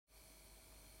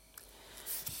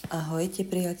Ahojte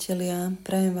priatelia,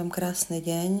 prajem vám krásny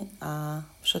deň a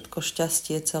všetko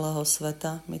šťastie celého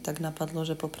sveta. Mi tak napadlo,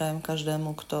 že poprajem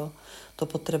každému, kto to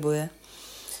potrebuje.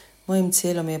 Mojím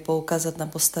cieľom je poukázať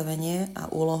na postavenie a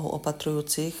úlohu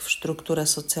opatrujúcich v štruktúre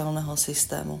sociálneho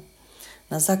systému.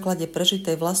 Na základe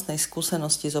prežitej vlastnej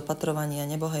skúsenosti z opatrovania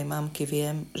nebohej mamky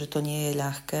viem, že to nie je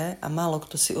ľahké a málo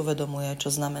kto si uvedomuje,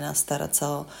 čo znamená starať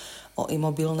sa o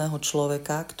imobilného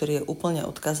človeka, ktorý je úplne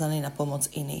odkazaný na pomoc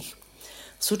iných.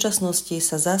 V súčasnosti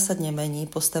sa zásadne mení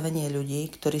postavenie ľudí,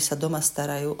 ktorí sa doma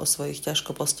starajú o svojich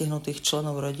ťažko postihnutých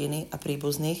členov rodiny a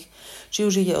príbuzných, či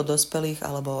už ide o dospelých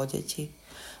alebo o deti.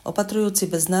 Opatrujúci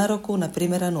bez nároku na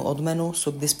primeranú odmenu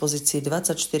sú k dispozícii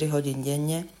 24 hodín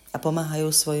denne a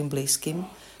pomáhajú svojim blízkym,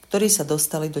 ktorí sa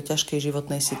dostali do ťažkej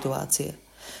životnej situácie.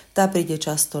 Tá príde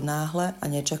často náhle a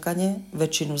nečakane,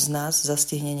 väčšinu z nás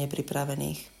zastihne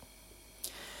nepripravených.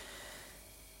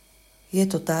 Je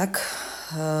to tak.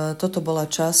 Toto bola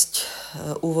časť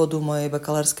úvodu mojej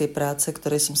bakalárskej práce,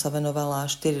 ktorej som sa venovala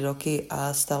 4 roky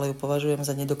a stále ju považujem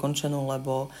za nedokončenú,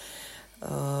 lebo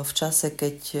v čase,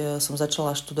 keď som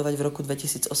začala študovať v roku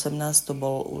 2018, to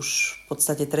bol už v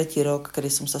podstate 3. rok, kedy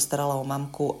som sa starala o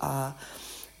mamku a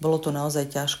bolo to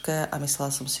naozaj ťažké a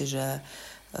myslela som si, že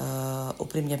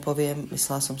úprimne poviem,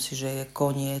 myslela som si, že je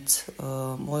koniec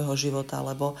môjho života,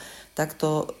 lebo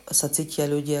takto sa cítia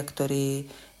ľudia,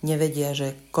 ktorí nevedia,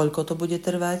 že koľko to bude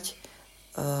trvať,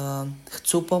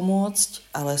 chcú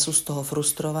pomôcť, ale sú z toho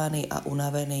frustrovaní a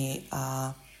unavení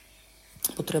a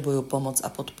potrebujú pomoc a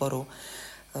podporu.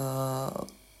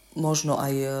 Možno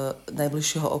aj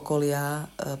najbližšieho okolia,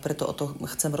 preto o tom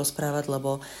chcem rozprávať,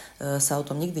 lebo sa o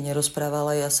tom nikdy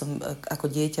nerozprávala. Ja som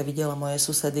ako dieťa videla moje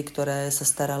susedy, ktoré sa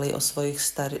starali o svojich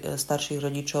starších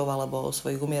rodičov alebo o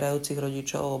svojich umierajúcich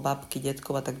rodičov, o babky,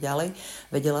 detkov a tak ďalej.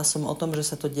 Vedela som o tom, že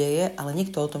sa to deje, ale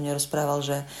nikto o tom nerozprával,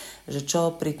 že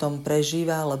čo pri tom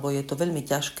prežíva, lebo je to veľmi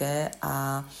ťažké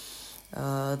a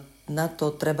na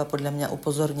to treba podľa mňa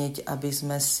upozorniť, aby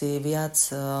sme si viac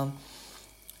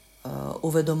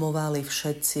uvedomovali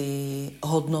všetci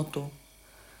hodnotu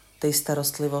tej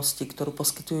starostlivosti, ktorú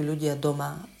poskytujú ľudia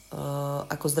doma.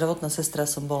 Ako zdravotná sestra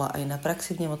som bola aj na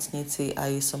praxi v nemocnici,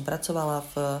 aj som pracovala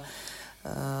v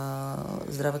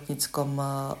zdravotníckom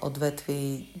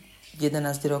odvetví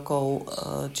 11 rokov,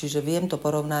 čiže viem to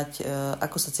porovnať,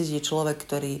 ako sa cíti človek,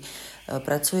 ktorý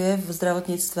pracuje v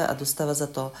zdravotníctve a dostáva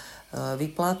za to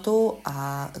výplatu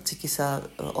a cíti sa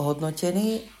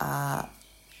ohodnotený a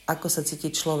ako sa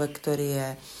cíti človek, ktorý je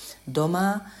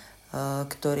doma,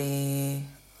 ktorý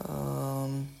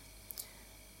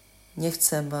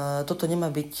toto nemá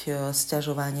byť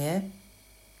sťažovanie,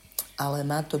 ale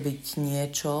má to byť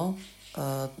niečo,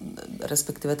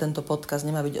 respektíve tento podcast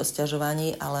nemá byť o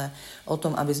sťažovaní, ale o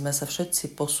tom, aby sme sa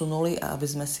všetci posunuli a aby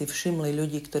sme si všimli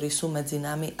ľudí, ktorí sú medzi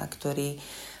nami a ktorí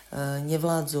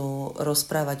nevládzu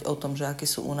rozprávať o tom, že akí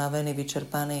sú unavení,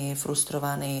 vyčerpaní,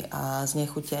 frustrovaní a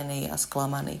znechutení a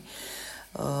sklamaní.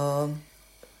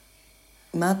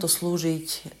 Má to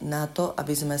slúžiť na to,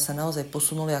 aby sme sa naozaj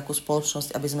posunuli ako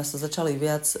spoločnosť, aby sme sa začali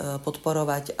viac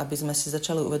podporovať, aby sme si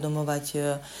začali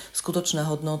uvedomovať skutočné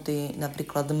hodnoty,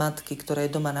 napríklad matky, ktorá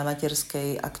je doma na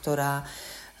materskej a ktorá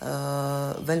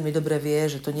veľmi dobre vie,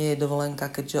 že to nie je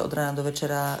dovolenka, keďže od rána do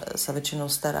večera sa väčšinou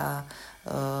stará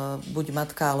buď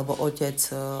matka alebo otec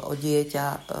o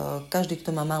dieťa. Každý, kto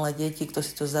má malé deti, kto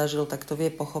si to zažil, tak to vie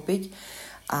pochopiť.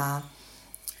 A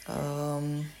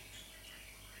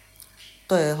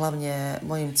to je hlavne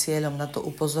môjim cieľom, na to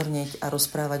upozorniť a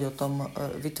rozprávať o tom,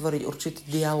 vytvoriť určitý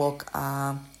dialog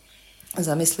a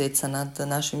zamyslieť sa nad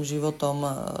našim životom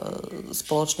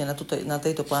spoločne na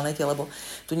tejto planete, lebo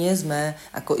tu nie sme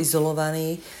ako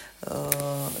izolovaní,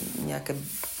 nejaké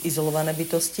izolované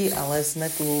bytosti, ale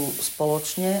sme tu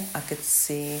spoločne a keď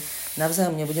si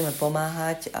navzájom nebudeme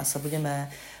pomáhať a sa budeme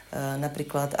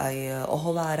napríklad aj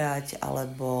ohovárať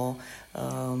alebo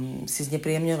si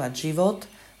znepríjemňovať život,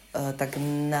 tak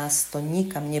nás to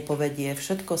nikam nepovedie.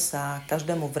 Všetko sa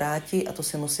každému vráti a to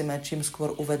si musíme čím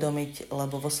skôr uvedomiť,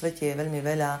 lebo vo svete je veľmi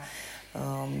veľa,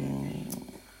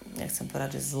 nechcem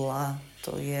povedať, že zla.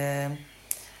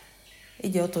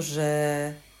 Ide o to, že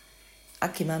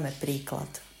aký máme príklad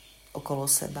okolo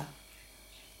seba.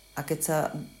 A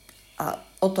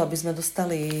o to, aby sme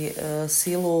dostali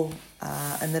sílu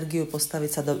a energiu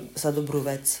postaviť sa za dobrú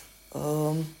vec.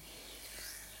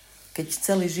 Keď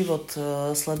celý život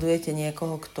sledujete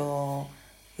niekoho, kto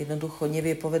jednoducho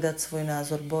nevie povedať svoj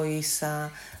názor, bojí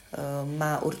sa,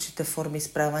 má určité formy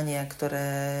správania,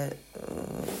 ktoré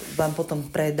vám potom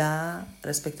predá,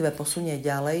 respektíve posunie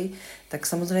ďalej, tak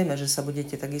samozrejme, že sa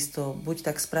budete takisto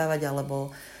buď tak správať,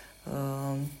 alebo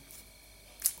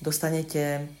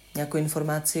dostanete nejakú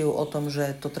informáciu o tom,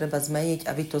 že to treba zmeniť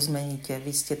a vy to zmeníte.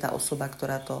 Vy ste tá osoba,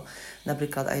 ktorá to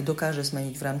napríklad aj dokáže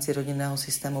zmeniť v rámci rodinného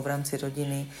systému, v rámci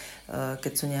rodiny,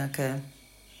 keď sú nejaké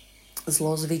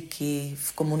zlozvyky v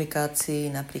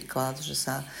komunikácii, napríklad, že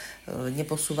sa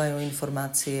neposúvajú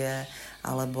informácie,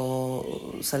 alebo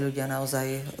sa ľudia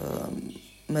naozaj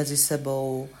medzi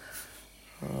sebou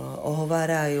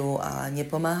ohovárajú a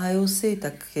nepomáhajú si,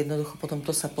 tak jednoducho potom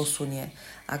to sa posunie.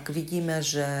 Ak vidíme,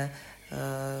 že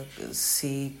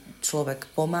si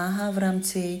človek pomáha v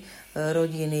rámci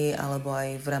rodiny alebo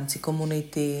aj v rámci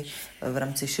komunity, v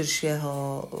rámci širšieho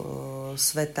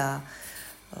sveta,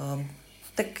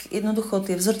 tak jednoducho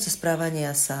tie vzorce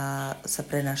správania sa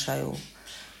prenášajú.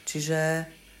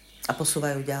 A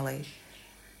posúvajú ďalej.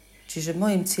 Čiže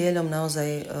môjim cieľom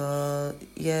naozaj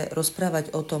je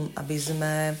rozprávať o tom, aby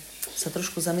sme sa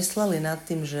trošku zamysleli nad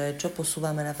tým, že čo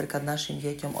posúvame napríklad našim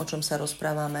deťom, o čom sa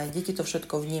rozprávame. Deti to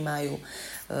všetko vnímajú.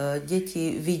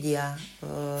 Deti vidia,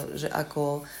 že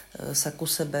ako sa ku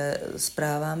sebe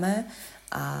správame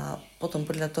a potom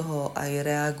podľa toho aj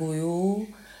reagujú.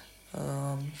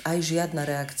 Aj žiadna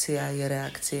reakcia je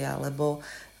reakcia, lebo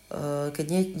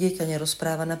keď dieťa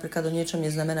nerozpráva napríklad o niečom,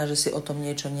 neznamená, že si o tom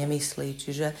niečo nemyslí.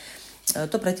 Čiže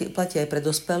to platí aj pre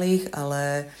dospelých,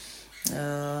 ale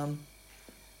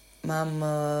mám,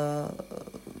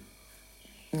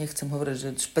 nechcem hovoriť, že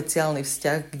špeciálny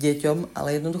vzťah k deťom,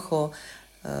 ale jednoducho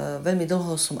veľmi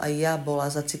dlho som aj ja bola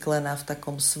zaciklená v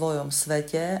takom svojom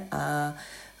svete a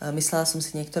myslela som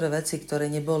si niektoré veci,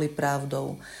 ktoré neboli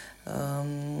pravdou.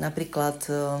 Napríklad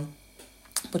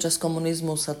počas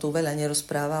komunizmu sa tu veľa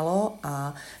nerozprávalo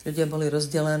a ľudia boli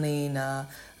rozdelení na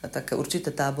také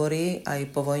určité tábory, aj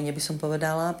po vojne by som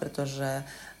povedala, pretože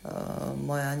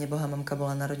moja nebohá mamka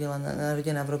bola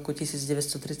narodená v roku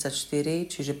 1934,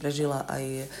 čiže prežila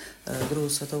aj druhú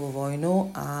svetovú vojnu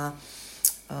a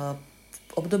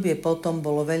obdobie potom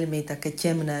bolo veľmi také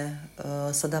temné,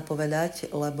 sa dá povedať,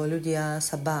 lebo ľudia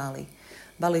sa báli.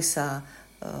 Báli sa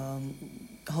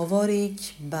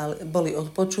hovoriť, boli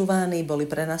odpočúvaní, boli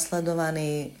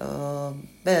prenasledovaní.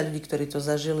 Veľa ľudí, ktorí to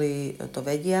zažili, to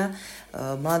vedia.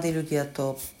 Mladí ľudia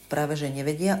to práve že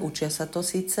nevedia, učia sa to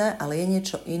síce, ale je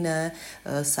niečo iné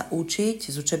sa učiť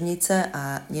z učebnice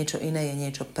a niečo iné je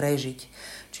niečo prežiť.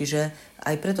 Čiže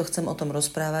aj preto chcem o tom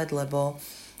rozprávať, lebo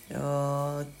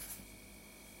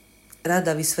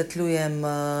rada vysvetľujem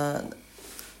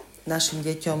našim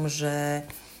deťom, že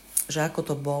ako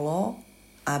to bolo,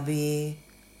 aby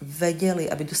vedeli,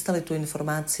 aby dostali tú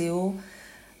informáciu,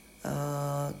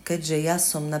 keďže ja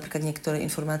som napríklad niektoré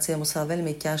informácie musela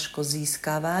veľmi ťažko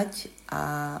získavať a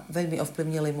veľmi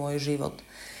ovplyvnili môj život.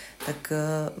 Tak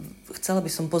chcela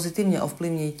by som pozitívne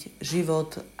ovplyvniť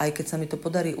život, aj keď sa mi to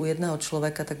podarí u jedného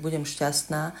človeka, tak budem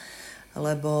šťastná,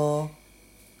 lebo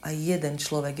aj jeden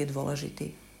človek je dôležitý.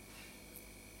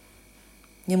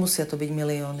 Nemusia to byť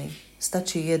milióny.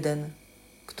 Stačí jeden,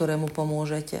 ktorému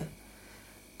pomôžete.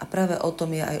 A práve o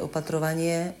tom je aj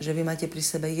opatrovanie, že vy máte pri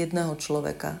sebe jedného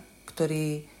človeka,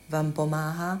 ktorý vám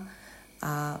pomáha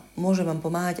a môže vám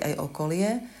pomáhať aj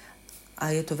okolie a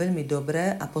je to veľmi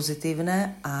dobré a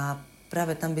pozitívne a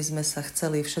práve tam by sme sa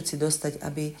chceli všetci dostať,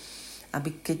 aby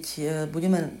keď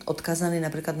budeme odkazaní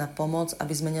napríklad na pomoc,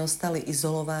 aby sme neostali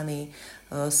izolovaní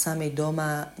sami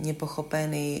doma,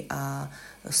 nepochopení a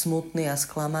smutní a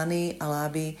sklamaní, ale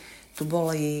aby tu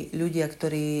boli ľudia,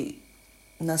 ktorí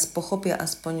nás pochopia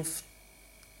aspoň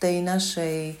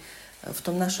v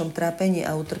tom našom trápení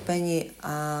a utrpení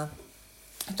a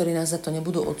ktorí nás za to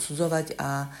nebudú odsudzovať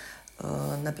a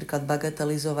napríklad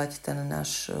bagatelizovať ten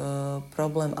náš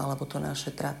problém alebo to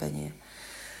naše trápenie.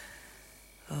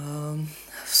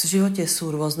 V živote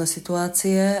sú rôzne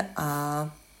situácie a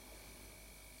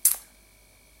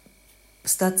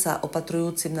stať sa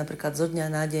opatrujúcim napríklad zo dňa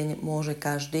na deň môže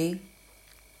každý.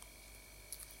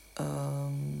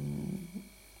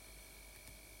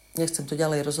 Nechcem to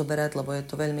ďalej rozoberať, lebo je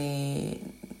to veľmi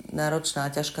náročná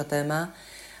a ťažká téma,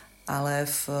 ale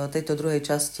v tejto druhej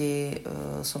časti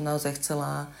som naozaj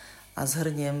chcela a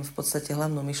zhrniem v podstate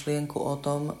hlavnú myšlienku o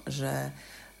tom, že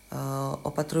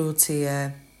opatrujúci je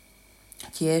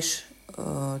tiež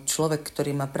človek,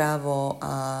 ktorý má právo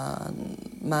a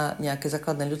má nejaké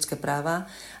základné ľudské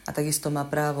práva a takisto má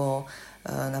právo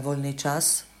na voľný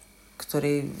čas,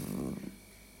 ktorý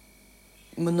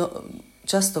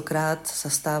častokrát sa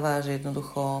stáva, že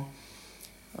jednoducho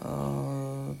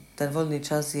ten voľný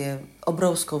čas je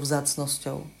obrovskou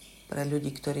vzácnosťou pre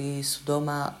ľudí, ktorí sú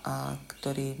doma a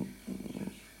ktorí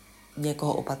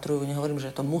niekoho opatrujú. Nehovorím,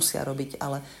 že to musia robiť,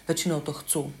 ale väčšinou to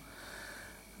chcú.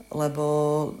 Lebo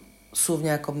sú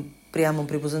v nejakom priamom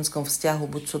príbuzenskom vzťahu.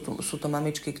 Buď sú to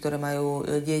mamičky, ktoré majú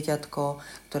dieťatko,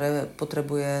 ktoré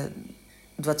potrebuje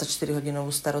 24-hodinovú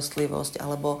starostlivosť,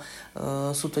 alebo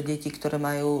sú to deti, ktoré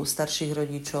majú starších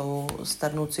rodičov,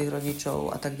 starnúcich rodičov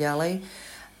a tak ďalej.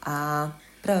 A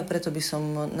práve preto by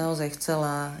som naozaj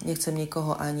nechcem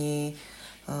nikoho ani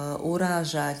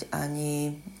urážať,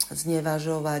 ani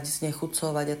znevažovať,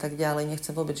 znechucovať a tak ďalej.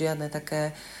 Nechcem vôbec žiadne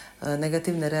také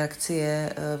negatívne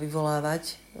reakcie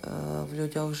vyvolávať v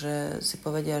ľuďoch, že si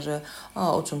povedia, že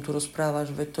o čom tu rozprávaš,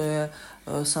 veď to je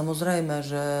samozrejme,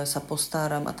 že sa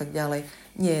postaram a tak ďalej.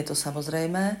 Nie je to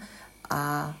samozrejme a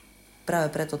práve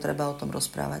preto treba o tom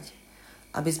rozprávať.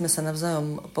 Aby sme sa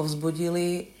navzájom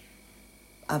povzbudili,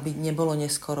 aby nebolo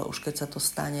neskoro už keď sa to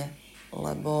stane,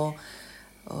 lebo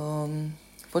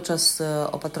počas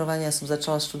opatrovania som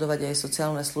začala študovať aj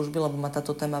sociálne služby, lebo ma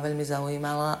táto téma veľmi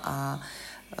zaujímala a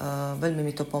veľmi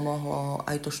mi to pomohlo,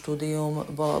 aj to štúdium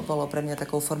bolo pre mňa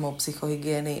takou formou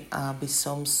psychohygieny, aby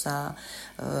som sa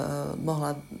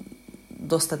mohla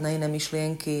dostať na iné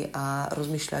myšlienky a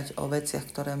rozmýšľať o veciach,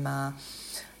 ktoré ma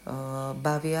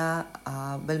bavia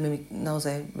a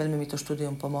naozaj veľmi mi to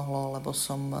štúdium pomohlo, lebo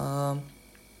som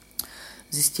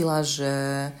zistila,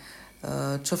 že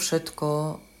čo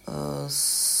všetko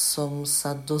som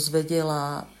sa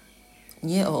dozvedela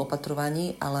nie o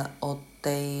opatrovaní, ale o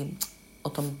tej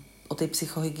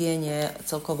psychohygiene,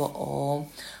 celkovo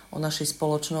o našej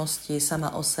spoločnosti,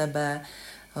 sama o sebe.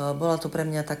 Bola to pre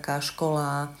mňa taká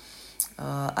škola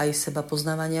aj seba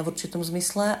poznávania v určitom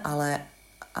zmysle,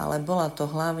 ale bola to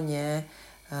hlavne,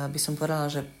 by som povedala,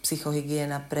 že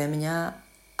psychohygiena pre mňa,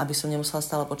 aby som nemusela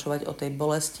stále počúvať o tej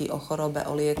bolesti, o chorobe,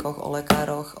 o liekoch, o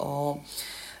lekároch, o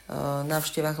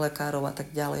návštevách lekárov a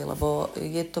tak ďalej, lebo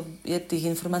je tých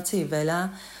informácií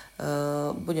veľa.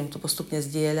 Budem to postupne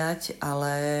zdieľať,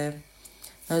 ale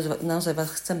naozaj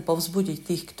vás chcem povzbudiť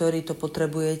tých, ktorí to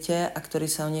potrebujete a ktorí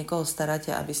sa o niekoho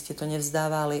staráte, aby ste to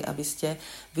nevzdávali, aby ste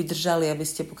vydržali, aby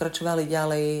ste pokračovali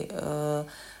ďalej,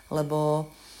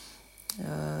 lebo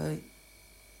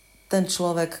ten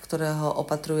človek, ktorého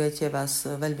opatrujete, vás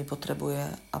veľmi potrebuje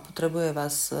a potrebuje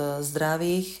vás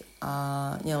zdravých a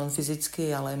nielen fyzicky,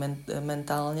 ale aj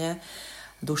mentálne,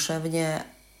 duševne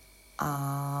a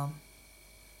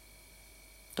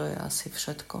to je asi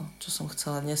všetko, čo som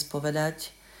chcela dnes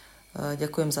povedať.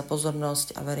 Ďakujem za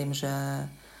pozornosť a verím, že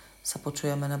sa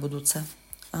počujeme na budúce.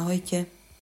 Ahojte.